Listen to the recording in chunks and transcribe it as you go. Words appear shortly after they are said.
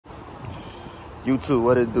YouTube,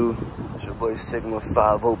 what it do? It's your boy Sigma 50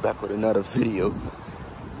 back with another video.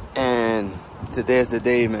 And today is the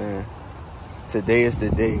day, man. Today is the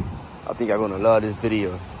day. I think I'm gonna love this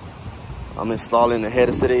video. I'm installing the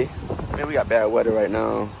headers today. Man, we got bad weather right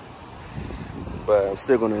now, but I'm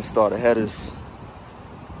still gonna install the headers.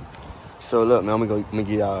 So look, man, I'm gonna give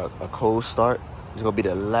y'all a cold start. It's gonna be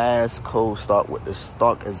the last cold start with the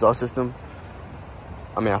stock exhaust system.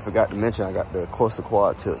 I mean, I forgot to mention I got the Corsa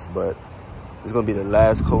quad tips, but it's gonna be the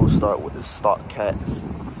last cold start with the stock cats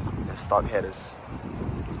and stock headers.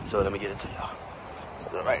 So let me get it to y'all. Let's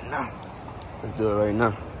do it right now. Let's do it right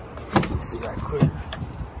now. Let's see that quick.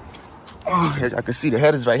 Oh, I can see the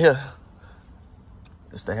headers right here.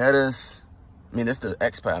 It's the headers. I mean, that's the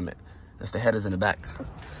X-Pack, I meant. That's the headers in the back.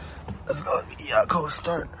 Let's go. Yeah, cold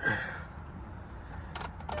start.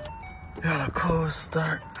 Yeah, cold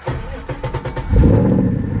start.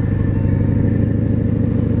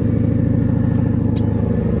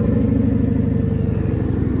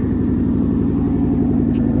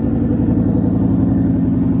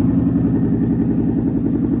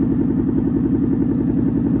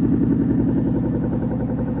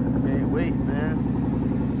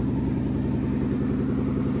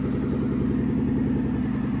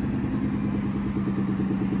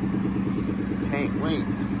 Can't wait.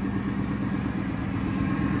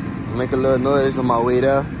 Make a little noise on my way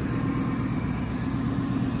there.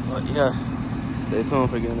 But yeah, stay tuned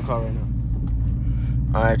for getting in the car right now.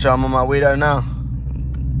 All right, y'all, I'm on my way there now.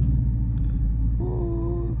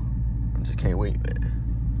 Ooh, I just can't wait, man.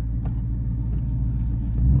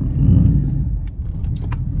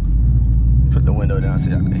 Put the window down so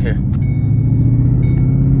y'all can hear.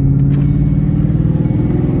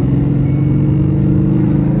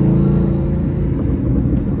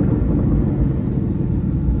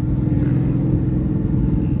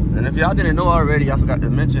 If y'all didn't know already, I forgot to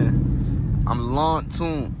mention, I'm long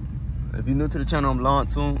tuned. If you're new to the channel, I'm long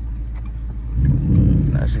tuned.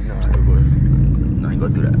 Actually, no, I ain't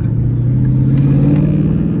gonna do that.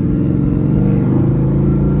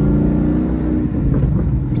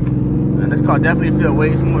 And this car definitely feels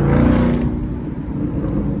way smoother.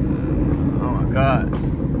 Oh my God.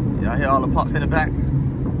 Y'all hear all the pops in the back?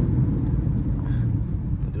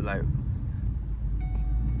 I'll do like,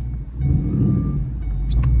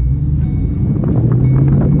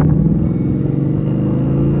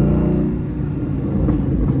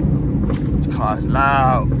 it's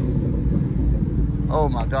loud. Oh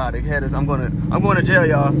my God, the headers. I'm going to jail,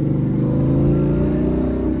 y'all.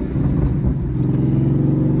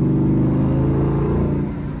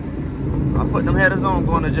 I put them headers on, I'm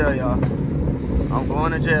going to jail, y'all. I'm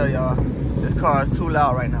going to jail, y'all. This car is too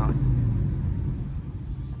loud right now.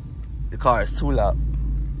 The car is too loud.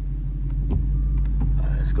 All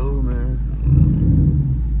right, let's go, man.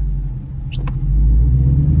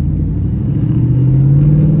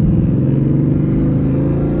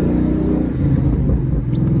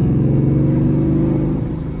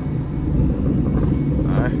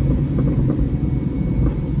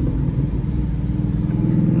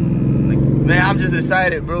 Man, I'm just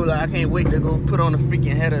excited, bro. Like, I can't wait to go put on the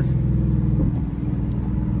freaking headers.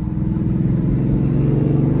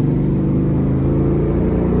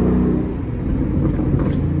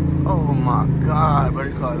 Oh my God, bro,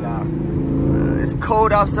 this car is loud. It's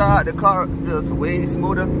cold outside. The car feels way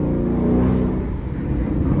smoother.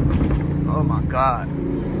 Oh my God.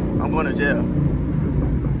 I'm going to jail.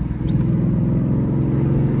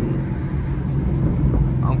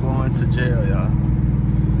 I'm going to jail, y'all.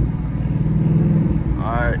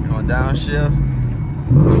 Alright, going downshift.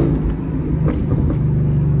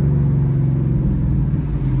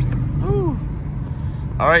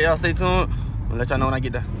 Alright, y'all, stay tuned. I'll let y'all know when I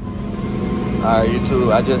get there. Alright,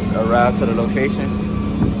 YouTube, I just arrived to the location.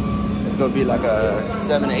 It's gonna be like a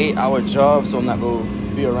 7 to 8 hour job, so I'm not gonna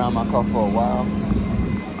be around my car for a while.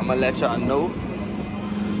 I'm gonna let y'all know.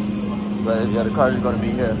 But yeah, the car is gonna be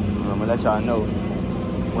here. I'm gonna let y'all know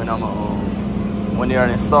when they are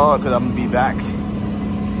installed, because I'm gonna be back.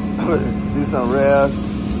 Do some revs,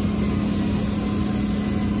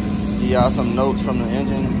 give y'all some notes from the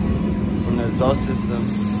engine, from the exhaust system.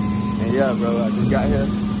 And yeah, bro, I just got here.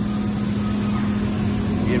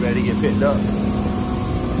 Get ready to get picked up.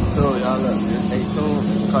 So y'all look, just stay tuned.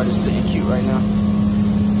 The car just sitting cute right now.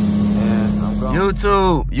 And I'm going.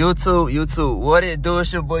 YouTube, what it do?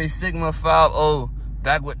 It's your boy Sigma 50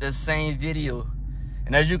 back with the same video.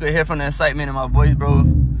 And as you can hear from the excitement in my voice, bro,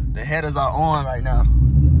 the headers are on right now.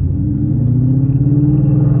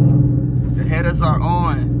 The headers are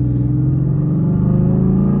on.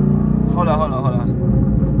 Hold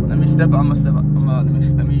on. Let me step up.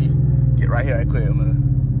 Let me get right here right quick. I'm gonna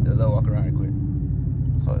do a little walk around right quick.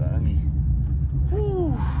 Hold on, let me.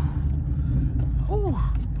 Whew. Whew.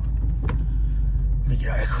 Let me get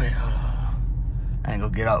out right quick. Hold on. I ain't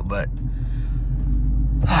gonna get out, but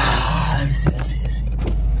let me see.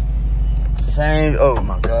 Same. Oh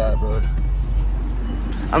my God, bro.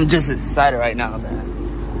 I'm just excited right now, man.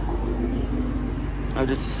 I'm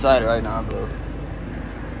just excited right now, bro.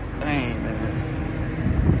 Dang, man.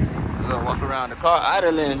 I'm gonna walk around the car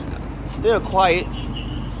idling, still quiet.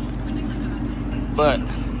 But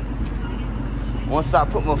once I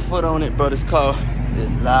put my foot on it, bro, this car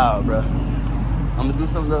is loud, bro. I'm gonna do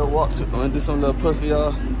some little walks. I'm gonna do some little push for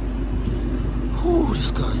y'all. Whew,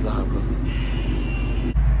 this car's loud, bro.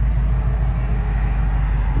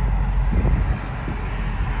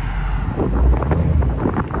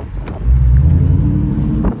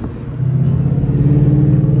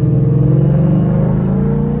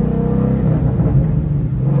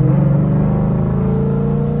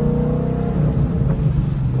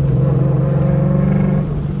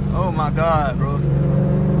 Oh my God, bro.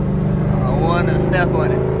 I want to step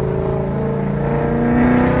on it.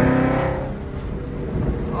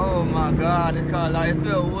 Oh my God, this car like it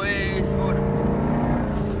feels way smoother.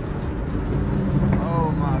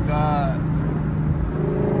 Oh my God.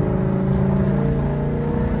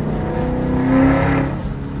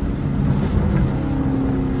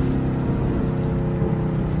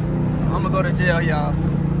 I'm gonna go to jail, y'all.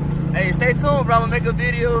 Hey, stay tuned, bro. I'm gonna make a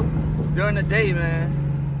video during the day, man.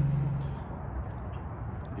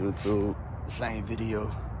 YouTube, same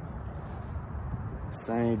video.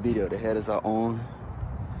 The headers are on.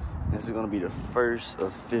 This is gonna be the first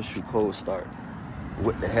official cold start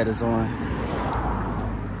with the headers on.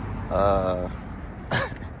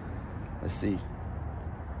 Let's see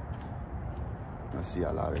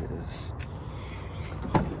how loud it is.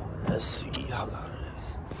 Let's see how loud it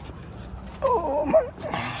is. Oh my.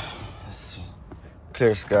 Let's see.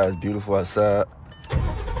 Clear skies, beautiful outside.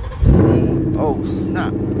 Oh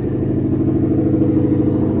snap.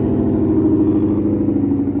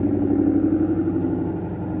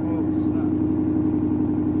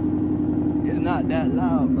 Not that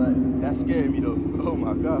loud, but that scared me though. Oh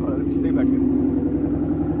my God, hold on, let me stay back here.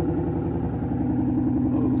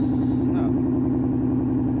 Oh snap.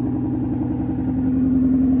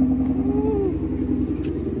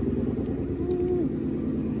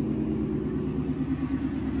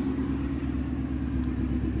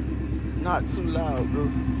 Not too loud, bro.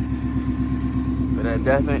 But that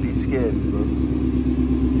definitely scared me, bro.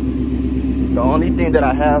 The only thing that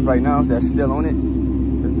I have right now that's still on it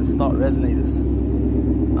is the stock resonators.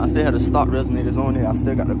 I still have the stock resonators on it. I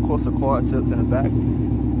still got the Corsa quad tips in the back.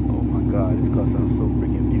 Oh my God, this car sounds so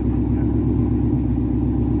freaking beautiful, man.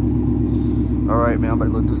 All right, man, I'm about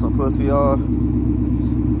to go do some push for y'all.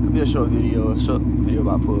 It'll be a short video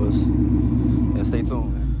about push. And stay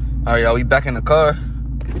tuned, man. All right, y'all, we back in the car.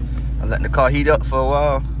 I'm letting the car heat up for a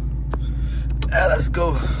while. Yeah, let's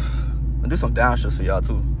go. I'll do some downshifts for y'all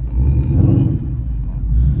too.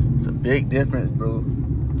 It's a big difference, bro.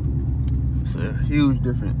 It's a huge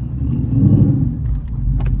difference.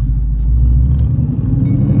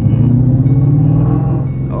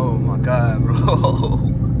 Oh my God, bro.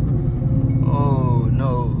 Oh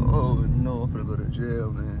no, I'm gonna go to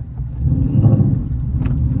jail, man.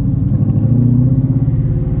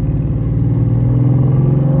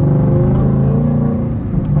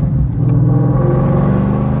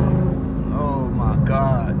 Oh my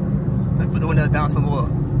God. Let me put the window down some more.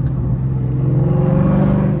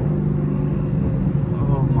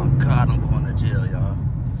 I'm going to jail, y'all.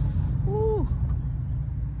 Woo.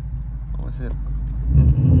 What's it?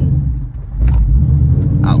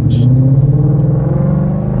 Ouch.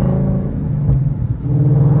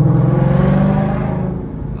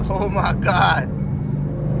 Oh my God.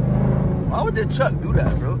 Why would the truck do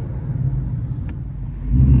that, bro?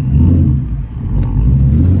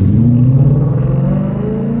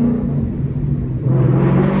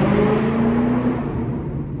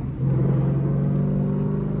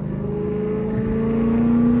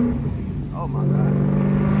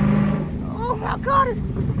 God, it's...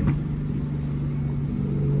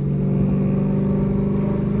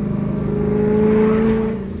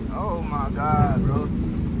 Oh my God, bro.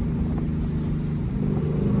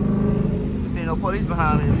 If ain't no police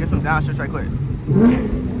behind me, get some downshifts right quick.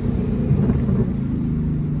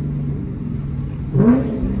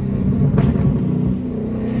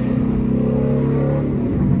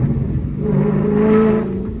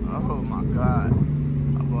 Oh my God.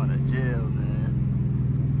 I'm going to jail, man.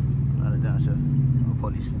 Not a downshift.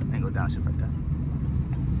 Police. I ain't go downshift right there.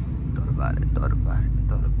 Thought about it.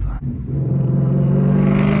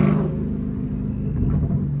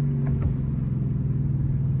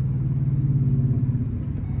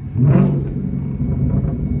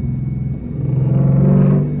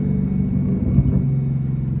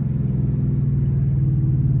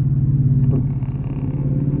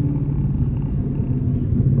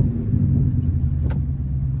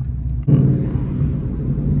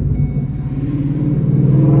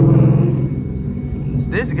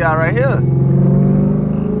 guy right here.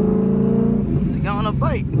 He got on a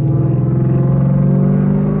bike.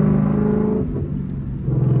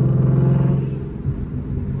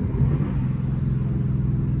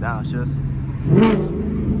 Downshifts.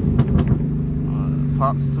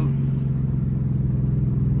 Pops too.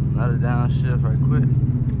 Another downshift right quick.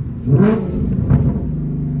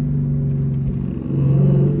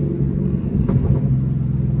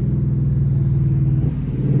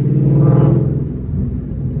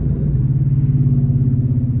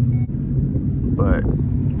 But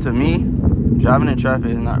to me, driving in traffic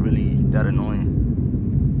is not really that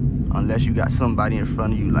annoying unless you got somebody in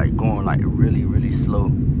front of you like going like really, really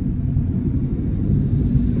slow.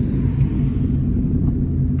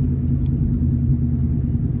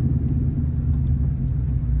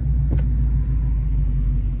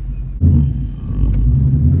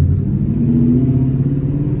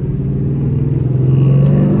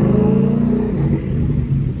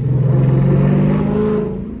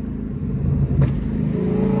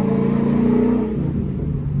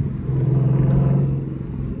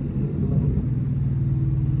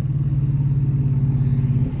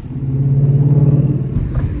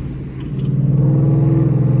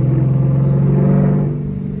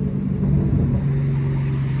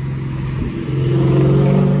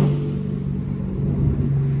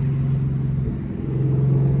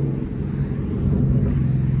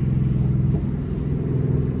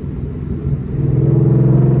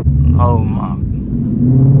 Oh my.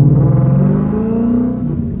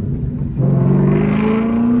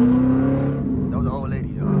 That was an old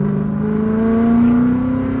lady, though.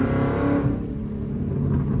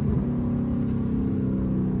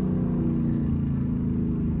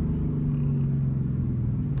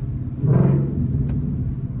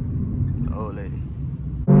 The old lady.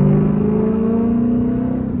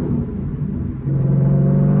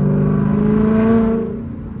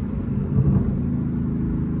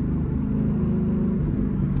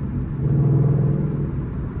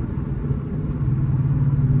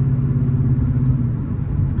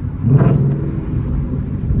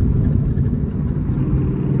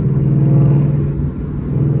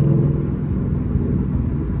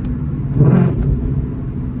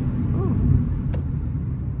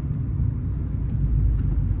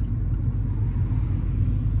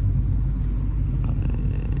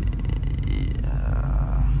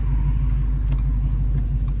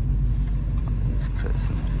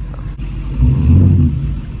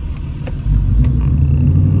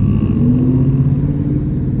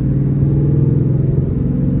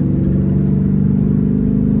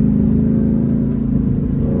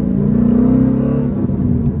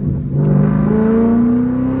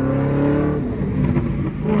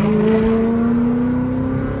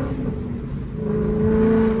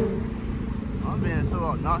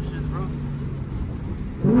 Obnoxious, bro.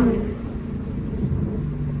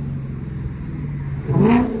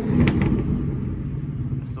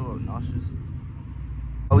 It's so obnoxious.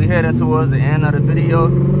 We heading towards the end of the video.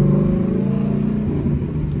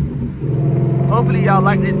 Hopefully y'all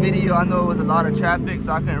like this video. I know it was a lot of traffic,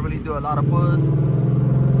 so I couldn't really do a lot of pulls.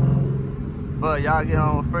 But y'all get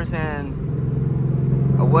on firsthand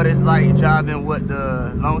of what it's like driving with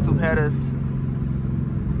the long tube headers.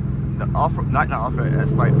 The off-road, not off-road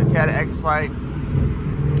X-Pipe, the Cat X-Pipe,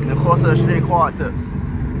 and of course the string quad tips.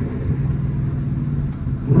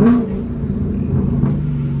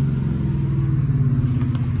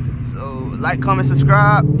 So like, comment,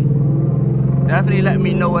 subscribe. Definitely let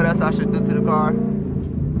me know what else I should do to the car.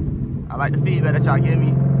 I like the feedback that y'all give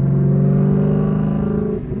me.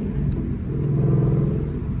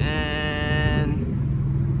 And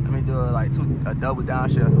let me do a double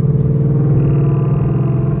downshift.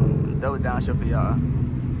 Double downshift for y'all.